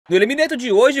No Eliminator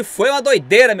de hoje foi uma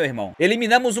doideira, meu irmão.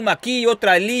 Eliminamos uma aqui,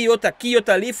 outra ali, outra aqui,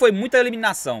 outra ali. Foi muita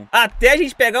eliminação. Até a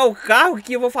gente pegar o carro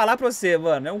que eu vou falar pra você,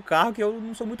 mano. É um carro que eu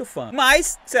não sou muito fã.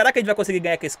 Mas, será que a gente vai conseguir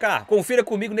ganhar com esse carro? Confira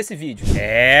comigo nesse vídeo.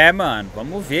 É, mano.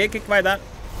 Vamos ver o que vai dar.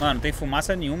 Mano, não tem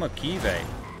fumaça nenhuma aqui, velho.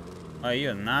 Aí,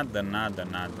 ó. Nada, nada,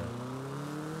 nada.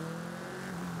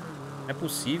 Não é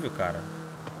possível, cara.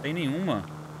 Não tem nenhuma.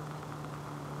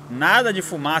 Nada de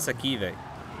fumaça aqui, velho.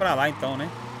 Pra lá, então, né?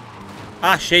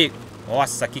 Achei.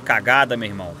 Nossa, que cagada, meu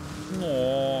irmão.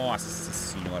 Nossa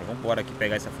senhora. Vamos embora aqui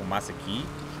pegar essa fumaça aqui.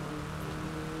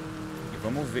 E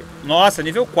vamos ver. Nossa,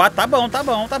 nível 4. Tá bom, tá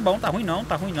bom, tá bom. Tá ruim não,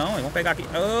 tá ruim não. Vamos pegar aqui.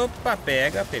 Opa,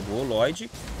 pega. Pegou, Lloyd.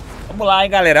 Vamos lá,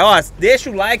 hein, galera. Ó, deixa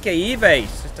o like aí, velho.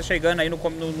 Se você tá chegando aí no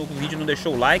vídeo e não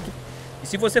deixou o like. E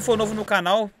se você for novo no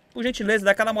canal, por gentileza, dá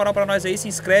aquela moral pra nós aí. Se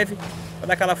inscreve. Pra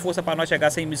dar aquela força pra nós chegar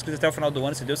a 100 mil inscritos até o final do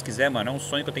ano, se Deus quiser, mano. É um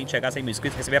sonho que eu tenho de chegar a 100 mil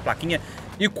inscritos, receber a plaquinha.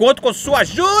 E conto com sua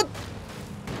ajuda.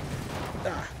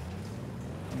 Tá.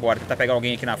 Bora tentar pegar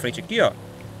alguém aqui na frente aqui, ó.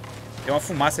 Tem uma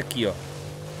fumaça aqui, ó.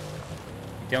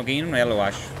 Tem alguém indo nela, eu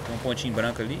acho. Tem um pontinho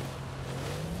branco ali.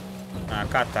 Ah,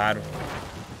 cataram.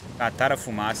 Cataram a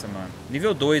fumaça, mano.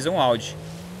 Nível 2, é um Audi.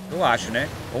 Eu acho, né?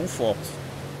 Ou um Fox.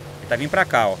 Ele tá vindo pra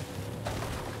cá, ó.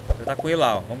 Já tá com ele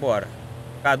lá, ó. Vambora.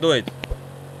 Fica doido.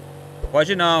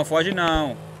 Foge não, foge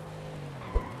não.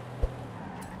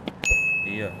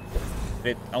 Aí, ó.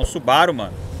 É um Subaru,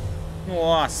 mano.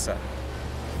 Nossa.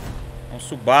 É um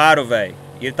Subaru, velho.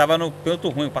 E ele tava no canto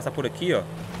ruim. Vou passar por aqui, ó.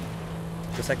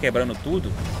 Você sai quebrando tudo.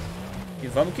 E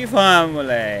vamos que vamos,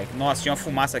 moleque. Nossa, tinha uma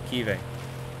fumaça aqui, velho.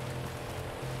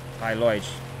 Vai, Lloyd.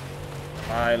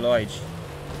 Vai, Lloyd.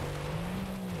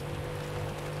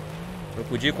 Eu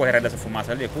podia correr dessa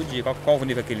fumaça ali? Eu podia. Qual o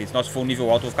nível aquele? Nossa, se for um nível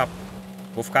alto,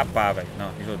 Vou ficar pá, velho. Não,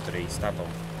 nível 3, tá bom.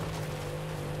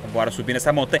 Vambora subir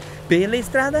nessa montanha. Pela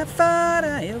estrada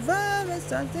fora, eu vou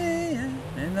sozinha.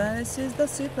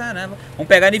 Vamos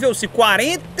pegar nível 5.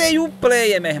 41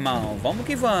 player, meu irmão. Vamos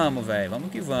que vamos, velho.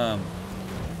 Vamos que vamos.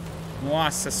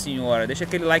 Nossa senhora. Deixa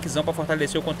aquele likezão pra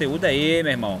fortalecer o conteúdo aí,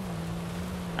 meu irmão.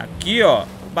 Aqui, ó.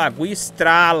 O bagulho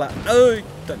estrala.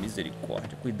 Eita,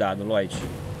 misericórdia. Cuidado, Lloyd.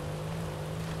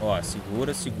 Ó,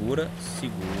 segura, segura,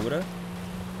 segura.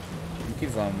 Que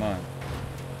vamos, mano.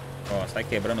 Ó, sai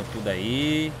quebrando tudo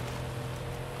aí.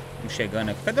 Vamos chegando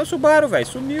aqui. Cadê o Subaru, velho?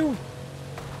 Sumiu.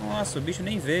 Nossa, o bicho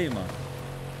nem veio, mano.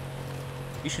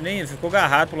 O bicho nem ficou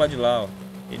agarrado pro lado de lá, ó.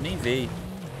 Ele nem veio.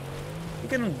 Por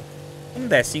que não... Como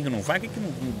der 5 não vai? Por que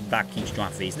não dá 15 de uma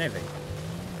vez, né, velho?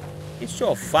 Isso,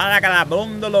 ó. Fala,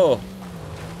 calabondolo.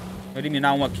 Vou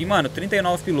eliminar um aqui, mano.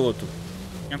 39 pilotos.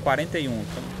 Tinha 41.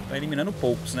 Então, tá eliminando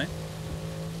poucos, né?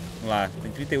 Vamos lá.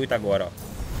 Tem 38 agora,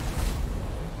 ó.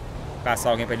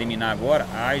 Caçar alguém pra eliminar agora.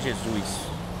 Ai, Jesus.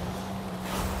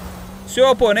 Seu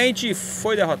oponente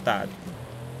foi derrotado.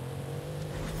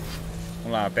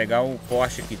 Vamos lá, pegar o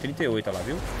Porsche aqui. 38, olha lá,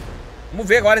 viu? Vamos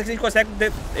ver agora se a gente consegue...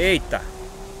 Eita.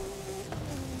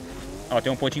 Ó,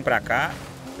 tem um pontinho pra cá.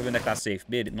 Deixa eu ver onde é que tá safe.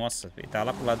 Beleza. Nossa, ele tá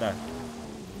lá pro lado da...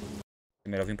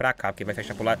 Melhor vir pra cá, porque vai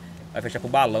fechar pro lado... Vai fechar pro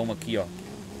balão aqui, ó.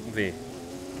 Vamos ver.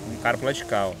 Um cara pro lado de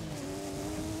cá, ó.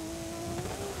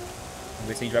 Vamos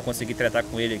ver se a gente vai conseguir tratar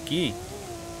com ele aqui.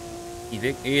 E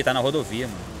ver... Ih, tá na rodovia,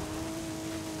 mano.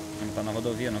 Não tá na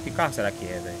rodovia, não. Que carro será que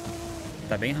é, velho? Ele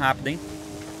tá bem rápido, hein?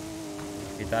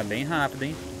 Ele tá bem rápido,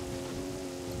 hein?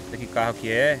 Não sei que carro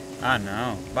que é. Ah,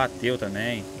 não. Bateu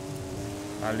também.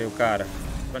 Valeu, cara.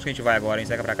 Pra onde que a gente vai agora, hein?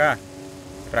 Será que é pra cá?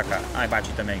 É pra cá. Ai,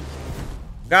 bati também.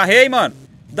 Garrei, mano.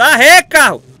 Dá ré,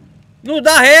 carro. Não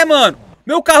dá ré, mano.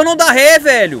 Meu carro não dá ré,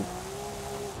 velho.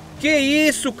 Que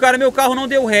isso, cara? Meu carro não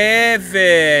deu ré,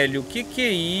 velho. Que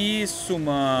é isso,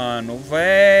 mano?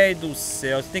 Véi do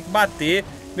céu. Você tem que bater.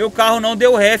 Meu carro não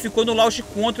deu ré. Ficou no launch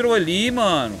control ali,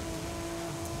 mano.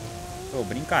 Pô,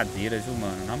 brincadeira, viu,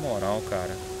 mano? Na moral,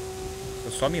 cara.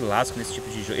 Eu só me lasco nesse tipo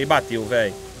de jogo. Ele bateu,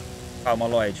 velho. Calma,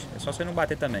 Lloyd. É só você não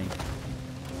bater também.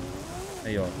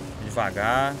 Aí, ó.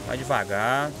 Devagar. Vai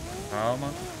devagar. Calma.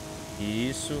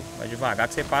 Isso. Vai devagar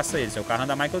que você passa ele. Seu carro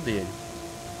anda mais que o dele.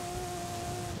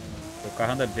 Seu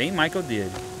carro anda bem mais que o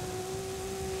dele.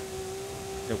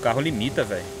 Seu carro limita,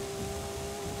 velho.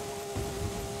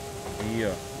 Aí,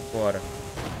 ó. Bora.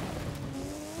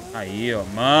 Aí, ó.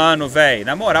 Mano, velho.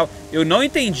 Na moral, eu não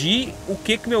entendi o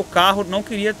que meu carro não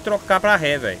queria trocar pra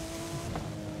ré, velho.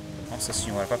 Nossa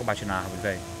senhora, quase que eu bati na árvore,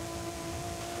 velho.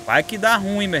 Vai que dá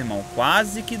ruim, meu irmão.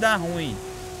 Quase que dá ruim.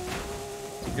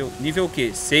 Nível o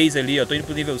quê? 6 ali, ó. Tô indo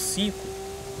pro nível 5.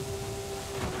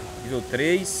 Nível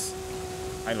 3.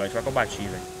 Ai, Lloyd, vai que eu bati,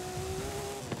 velho.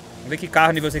 Vamos ver que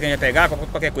carro nível você quer pegar.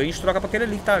 Qualquer coisa, a gente troca pra aquele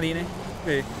ali que tá ali, né? Vamos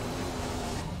ver.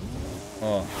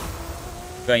 Ó.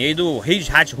 Ganhei do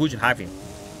Raven.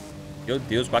 Meu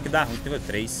Deus, quase que dá ruim. Nível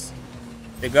 3.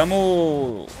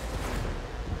 Pegamos...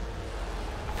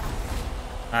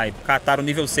 Ai, cataram o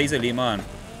nível 6 ali, mano.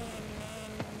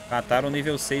 Cataram o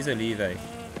nível 6 ali, velho.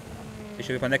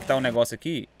 Deixa eu ver quando é que tá o negócio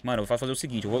aqui. Mano, eu vou fazer o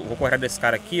seguinte. Eu vou correr desse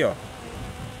cara aqui, ó.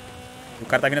 O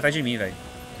cara tá vindo atrás de mim, velho.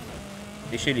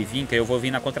 Deixa ele vir, que eu vou vir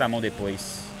na contramão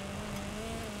depois.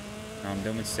 Não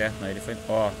deu muito certo, não. Ele foi...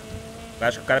 Ó. Eu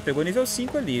acho que o cara pegou nível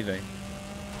 5 ali, velho.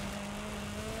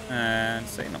 Ah, não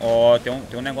sei não. Ó, tem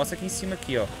um negócio aqui em cima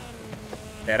aqui, ó.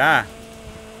 Será?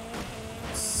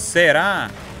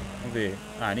 Será? Vamos ver.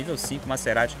 Ah, nível 5,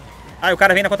 Maserati. Ah, o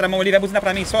cara vem na contramão ali, vai buzinar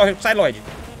pra mim. Só sai, Lloyd.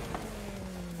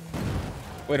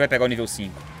 Ou ele vai pegar o nível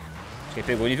 5? Acho que ele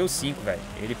pegou o nível 5, velho.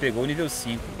 Ele pegou o nível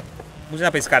 5. Vamos buzinar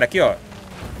pra esse cara aqui, ó.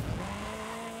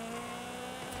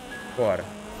 Bora.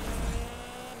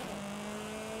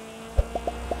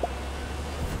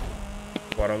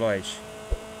 Bora, Lloyd.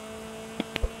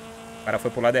 O cara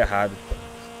foi pro lado errado.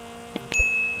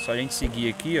 É só a gente seguir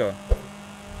aqui, ó.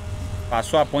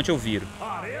 Passou a ponte, eu viro.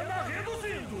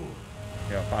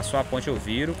 Passou a ponte, eu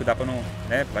viro. Que dá pra não...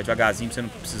 Né? Vai devagarzinho pra você não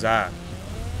precisar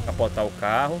capotar o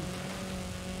carro.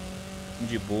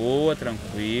 De boa,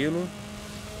 tranquilo.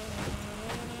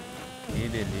 E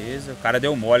beleza. O cara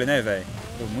deu mole, né, velho?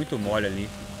 Deu muito mole ali.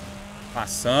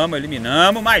 Passamos,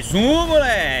 eliminamos. Mais um,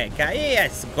 moleque. Aí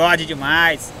é God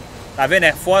demais. Tá vendo?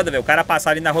 É foda, velho. O cara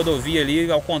passar ali na rodovia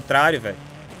ali, ao contrário, velho.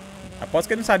 Aposto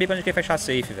que ele não sabia pra onde ia fechar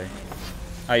safe, velho.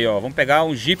 Aí, ó. Vamos pegar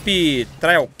um Jeep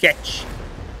Trailcat.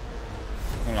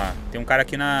 Vamos lá. Tem um cara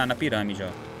aqui na pirâmide, ó.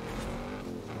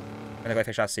 Como ele vai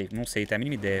fechar safe? Não sei, tem a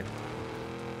mínima ideia.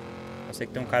 Eu sei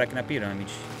que tem um cara aqui na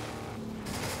pirâmide.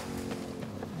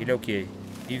 Ele é o quê?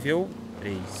 Nível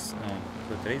 3. Não,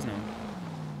 nível 3 não.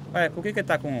 Ué, por que ele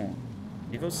tá com...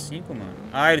 Nível 5, mano.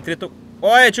 Ah, ele tretou...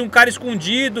 Olha, tinha um cara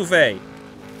escondido, velho.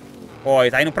 Ó,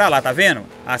 ele tá indo pra lá, tá vendo?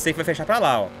 A safe vai fechar pra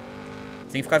lá, ó.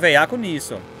 Tem que ficar veiaco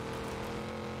nisso,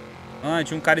 ó. Ah,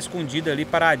 tinha um cara escondido ali,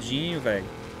 paradinho, velho.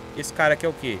 Esse cara aqui é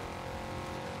o quê?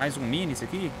 Mais um mini, esse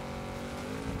aqui?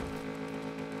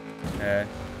 É.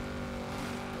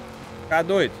 Fica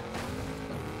doido.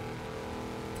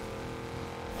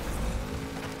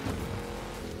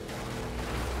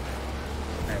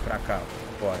 É, pra cá,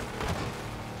 ó. Bora.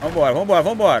 Vambora, vambora,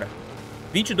 vambora.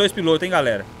 22 pilotos, hein,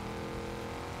 galera.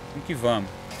 Vamos que vamos.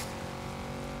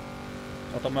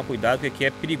 Só tomar cuidado, porque aqui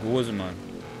é perigoso, mano.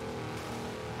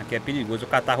 Aqui é perigoso. Eu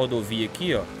catar a rodovia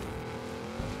aqui, ó.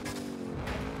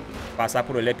 Passar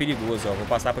por ali é perigoso, ó. Vou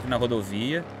passar por aqui na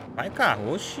rodovia. Vai,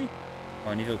 carro. Oxi.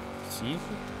 Ó, nível 5.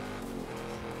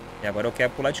 E agora eu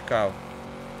quero pular de carro.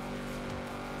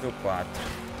 Nível 4.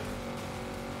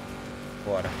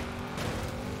 Bora.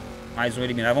 Mais um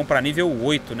eliminado. Vamos pra nível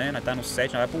 8, né? Nós tá no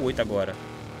 7, nós vai pro 8 agora.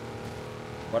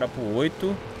 Bora pro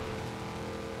 8.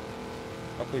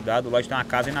 Só cuidado, o Lloyd tem uma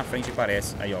casa aí na frente,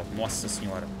 parece. Aí, ó. Nossa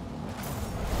senhora.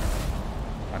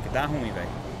 Aqui dá ruim, velho.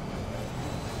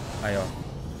 Aí, ó.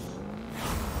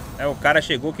 É, o cara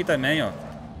chegou aqui também, ó.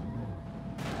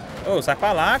 Ô, sai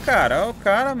pra lá, cara. Olha o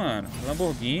cara, mano.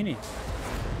 Lamborghini.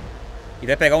 E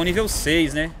vai pegar o nível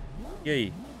 6, né? E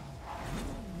aí?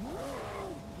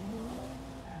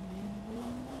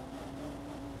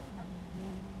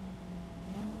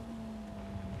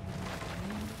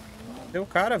 Cadê o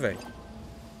cara, velho?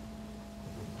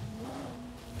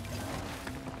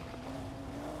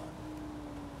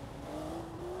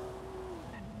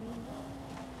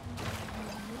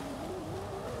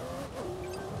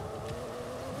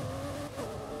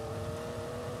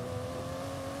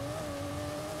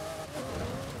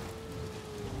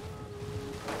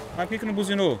 Mas por que não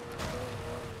buzinou?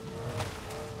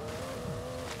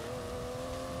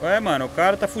 Ué, mano, o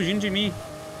cara tá fugindo de mim.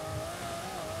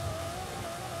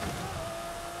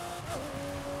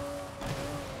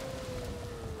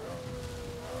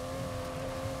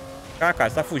 Cara,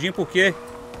 você tá fugindo por quê?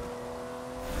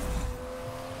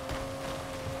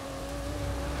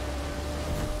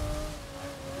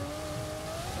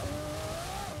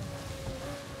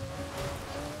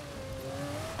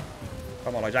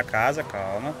 Calma, Lloyd, a casa,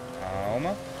 calma.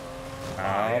 Calma.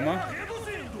 Calma.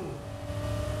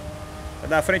 Sai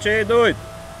da frente aí, doido.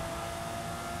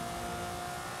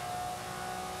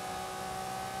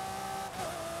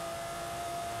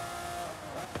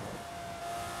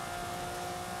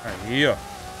 Aí, ó.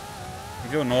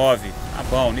 Nível 9. Tá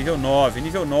bom, nível 9,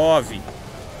 nível 9.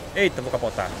 Eita, vou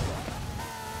capotar.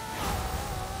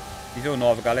 Nível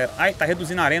 9, galera. Ai, tá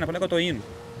reduzindo a arena. Quando é que eu tô indo?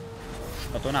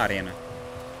 Eu tô na arena.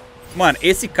 Mano,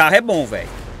 esse carro é bom, velho.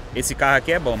 Esse carro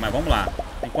aqui é bom, mas vamos lá.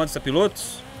 Tem quantos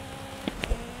pilotos?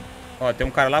 Ó, tem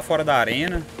um cara lá fora da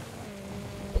arena.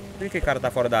 Por que o cara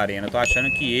tá fora da arena? Eu tô achando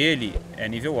que ele é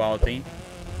nível alto, hein?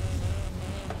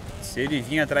 Se ele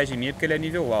vir atrás de mim é porque ele é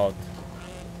nível alto.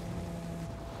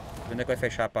 Onde é que vai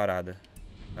fechar a parada?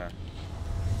 Tá.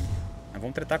 Mas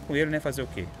vamos tratar com ele, né? Fazer o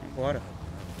quê? Vambora.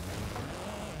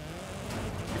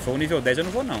 Se for o nível 10 eu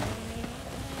não vou não.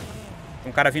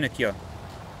 Tem um cara vindo aqui, ó.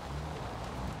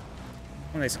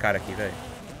 Vamos ver esse cara aqui, velho.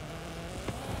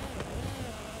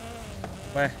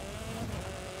 Ué.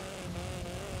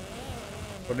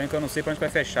 O problema é que eu não sei pra onde vai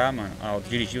fechar, mano. Ah, o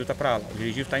dirigível tá pra lá. O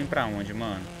dirigível tá indo pra onde,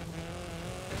 mano?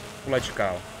 Pula de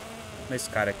cá, ó. Olha esse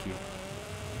cara aqui.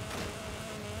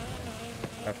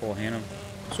 Tá correndo.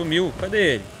 Sumiu.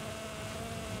 Cadê ele?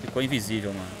 Ficou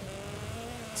invisível, mano.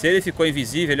 Se ele ficou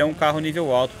invisível, ele é um carro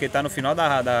nível alto. Porque ele tá no final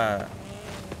da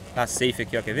safe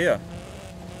aqui, ó. Quer ver, ó?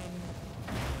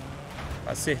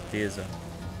 Com certeza.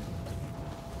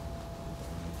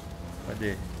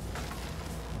 Cadê?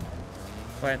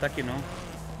 Ué, tá aqui não.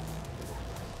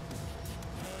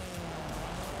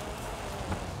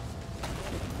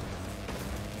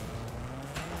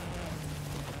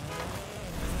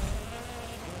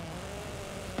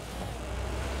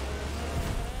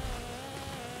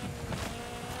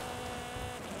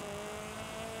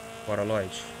 Bora,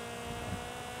 Lloyd.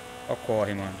 Só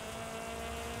corre, mano.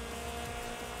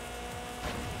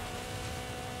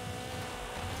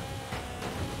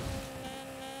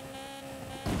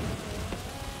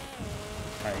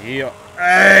 Aí, ó.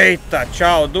 Eita,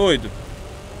 tchau, doido.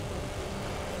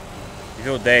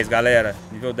 Nível 10, galera.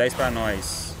 Nível 10 pra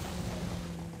nós.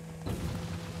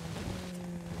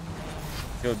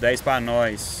 Nível 10 pra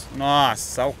nós.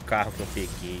 Nossa, olha o carro que eu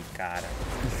peguei, cara.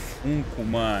 Funko,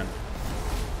 mano.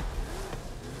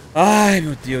 Ai,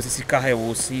 meu Deus, esse carro é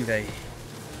osso, hein, velho.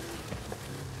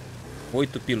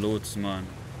 8 pilotos, mano.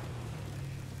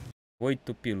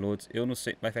 8 pilotos. Eu não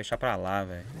sei. Vai fechar pra lá,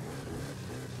 velho.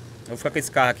 Eu vou ficar com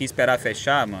esse carro aqui e esperar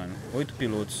fechar, mano. 8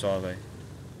 pilotos só, velho.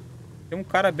 Tem um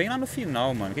cara bem lá no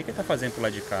final, mano. O que ele tá fazendo pro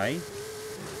lado de cá, hein?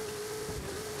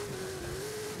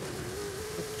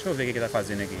 Deixa eu ver o que ele tá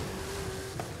fazendo aqui.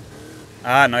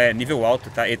 Ah, não, é nível alto.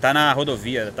 Tá? Ele tá na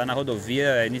rodovia. Tá na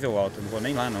rodovia, é nível alto. Não vou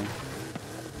nem lá, não.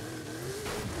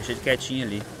 Deixa ele quietinho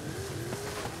ali.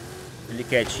 Ele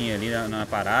quietinho ali na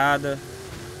parada.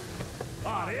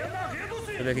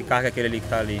 Deixa eu ver que carro é aquele ali que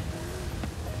tá ali.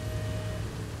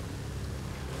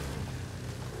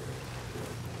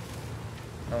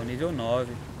 Tá o nível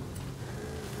 9.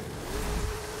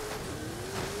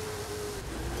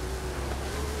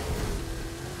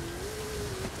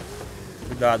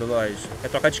 Cuidado, Lloyd. Quer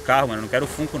trocar de carro, mano. Eu não quero o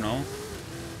Funko, não.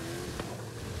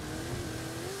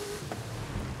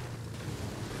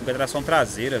 Funko é tração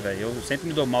traseira, velho. Eu sempre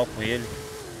me dou mal com ele.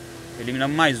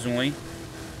 Eliminamos mais um, hein.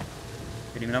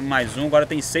 Eliminamos mais um. Agora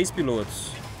tem 6 pilotos.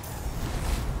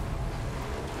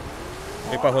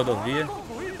 Foi pra rodovia.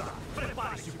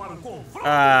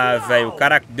 Ah, velho. O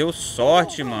cara deu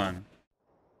sorte, mano.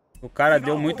 O cara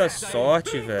deu muita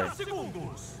sorte, velho.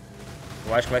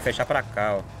 Eu acho que vai fechar pra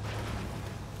cá, ó.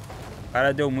 O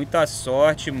cara deu muita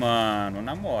sorte, mano.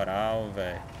 Na moral,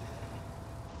 velho.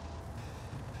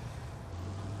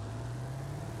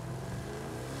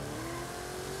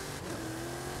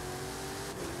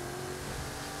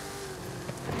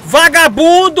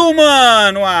 Vagabundo,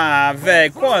 mano! Ah,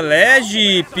 velho. Qual é,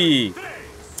 Jeep?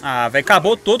 Ah, velho.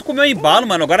 Acabou todo com o meu embalo,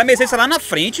 mano. Agora a Mercedes tá lá na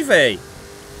frente, velho.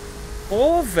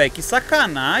 Pô, velho. Que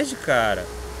sacanagem, cara.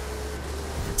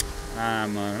 Ah,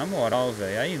 mano. Na moral,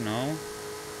 velho. Aí não.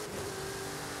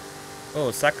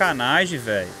 Ô, sacanagem,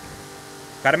 velho.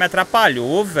 O cara me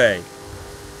atrapalhou, velho.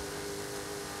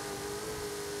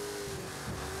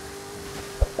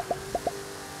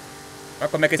 Olha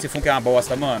como é que esse Funko é uma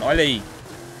bosta, mano. Olha aí.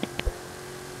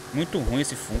 Muito ruim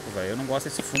esse Funko, velho. Eu não gosto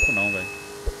desse Funko, não, velho.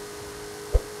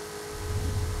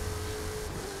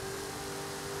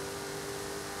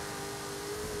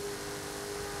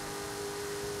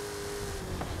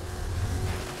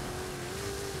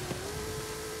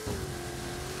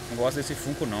 Não gosto desse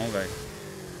Funko, não, velho.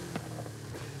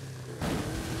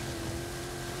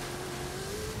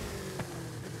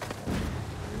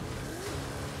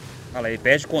 Olha aí,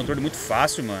 perde controle muito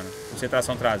fácil, mano.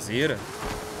 Concentração traseira.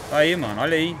 Aí, mano,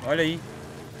 olha aí, olha aí.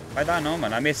 Vai dar não,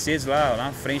 mano. A Mercedes lá, ó, lá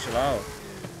na frente lá, ó.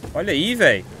 Olha aí,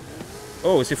 velho.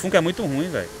 Ô, esse Funko é muito ruim,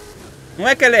 velho. Não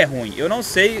é que ele é ruim. Eu não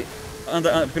sei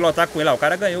pilotar com ele. Ó, o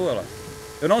cara ganhou, ó lá.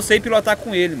 Eu não sei pilotar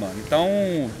com ele, mano. Então,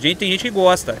 tem gente que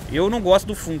gosta. Eu não gosto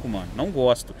do Funko, mano. Não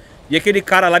gosto. E aquele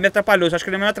cara lá me atrapalhou. Eu acho que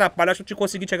ele me atrapalha. Acho que eu tinha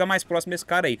conseguido chegar mais próximo desse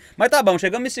cara aí. Mas tá bom,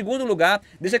 chegamos em segundo lugar.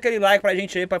 Deixa aquele like pra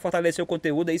gente aí, pra fortalecer o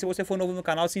conteúdo. Aí, se você for novo no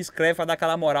canal, se inscreve pra dar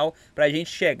aquela moral pra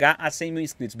gente chegar a 100 mil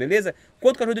inscritos, beleza?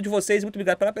 Conto com a ajuda de vocês. Muito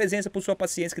obrigado pela presença, por sua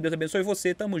paciência. Que Deus abençoe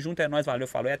você. Tamo junto, é nóis, valeu,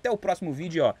 falou. E até o próximo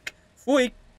vídeo, ó. Fui!